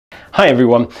Hi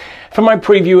everyone. For my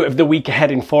preview of the week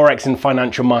ahead in Forex and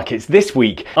financial markets this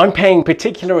week, I'm paying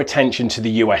particular attention to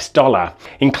the US dollar,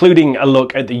 including a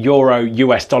look at the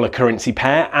Euro-US dollar currency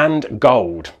pair and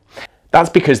gold.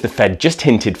 That's because the Fed just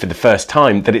hinted for the first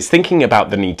time that it's thinking about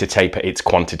the need to taper its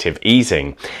quantitative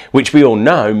easing, which we all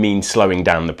know means slowing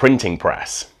down the printing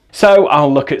press. So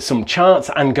I'll look at some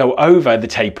charts and go over the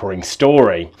tapering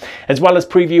story, as well as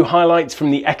preview highlights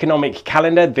from the economic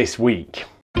calendar this week.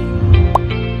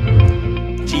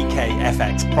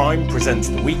 GKFX Prime presents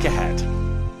the week ahead.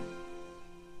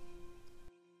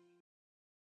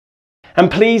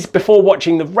 And please, before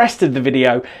watching the rest of the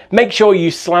video, make sure you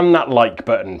slam that like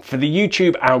button for the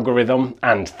YouTube algorithm,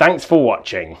 and thanks for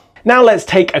watching. Now let's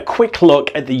take a quick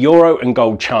look at the euro and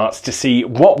gold charts to see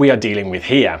what we are dealing with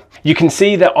here. You can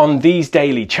see that on these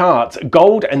daily charts,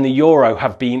 gold and the euro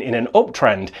have been in an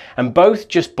uptrend and both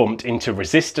just bumped into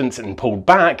resistance and pulled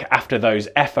back after those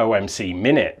FOMC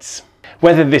minutes.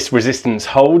 Whether this resistance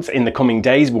holds in the coming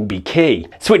days will be key.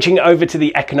 Switching over to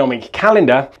the economic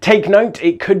calendar, take note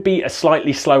it could be a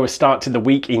slightly slower start to the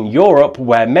week in Europe,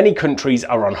 where many countries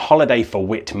are on holiday for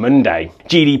Whit Monday.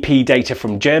 GDP data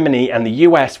from Germany and the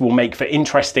US will make for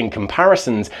interesting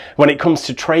comparisons when it comes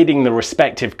to trading the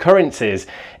respective currencies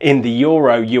in the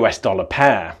euro-US dollar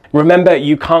pair. Remember,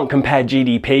 you can't compare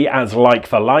GDP as like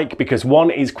for like because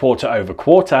one is quarter over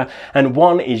quarter and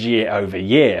one is year over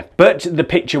year. But the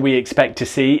picture we expect to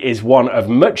see is one of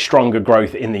much stronger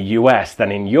growth in the US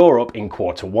than in Europe in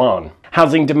quarter one.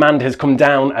 Housing demand has come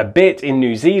down a bit in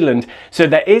New Zealand, so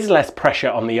there is less pressure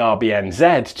on the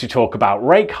RBNZ to talk about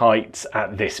rate hikes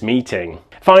at this meeting.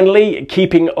 Finally,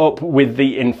 keeping up with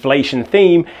the inflation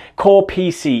theme, core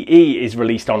PCE is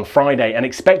released on Friday and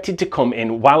expected to come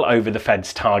in well over the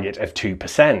Fed's target of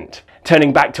 2%.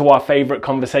 Turning back to our favourite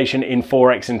conversation in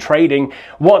Forex and trading,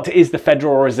 what is the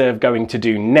Federal Reserve going to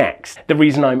do next? The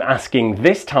reason I'm asking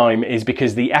this time is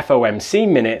because the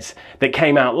FOMC minutes that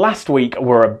came out last week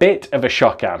were a bit of a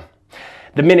shocker.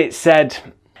 The minutes said,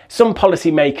 some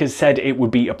policymakers said it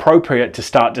would be appropriate to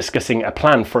start discussing a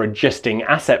plan for adjusting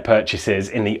asset purchases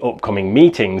in the upcoming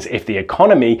meetings if the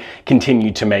economy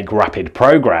continued to make rapid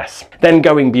progress. Then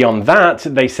going beyond that,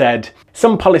 they said,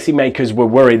 some policymakers were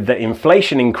worried that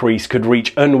inflation increase could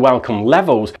reach unwelcome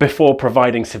levels before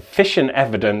providing sufficient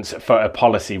evidence for a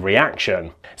policy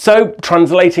reaction. So,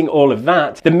 translating all of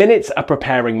that, the minutes are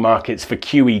preparing markets for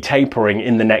QE tapering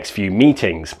in the next few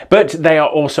meetings. But they are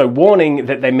also warning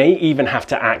that they may even have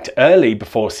to act early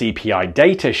before CPI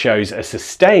data shows a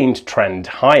sustained trend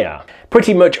higher.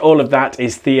 Pretty much all of that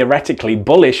is theoretically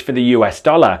bullish for the US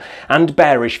dollar and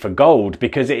bearish for gold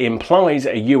because it implies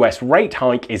a US rate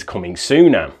hike is coming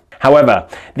sooner. However,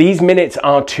 these minutes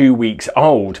are 2 weeks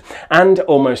old, and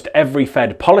almost every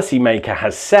Fed policymaker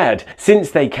has said since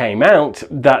they came out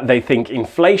that they think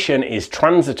inflation is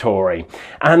transitory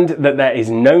and that there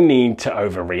is no need to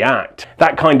overreact.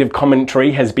 That kind of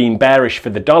commentary has been bearish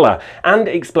for the dollar and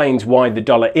explains why the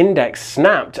dollar index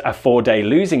snapped a 4-day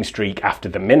losing streak after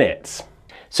the minutes.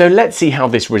 So let's see how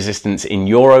this resistance in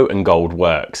euro and gold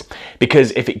works,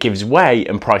 because if it gives way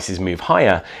and prices move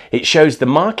higher, it shows the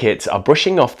markets are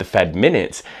brushing off the Fed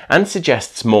minutes and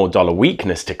suggests more dollar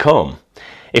weakness to come.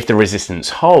 If the resistance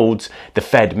holds, the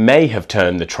Fed may have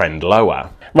turned the trend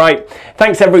lower. Right,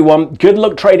 thanks everyone, good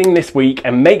luck trading this week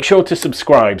and make sure to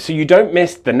subscribe so you don't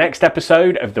miss the next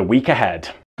episode of the week ahead.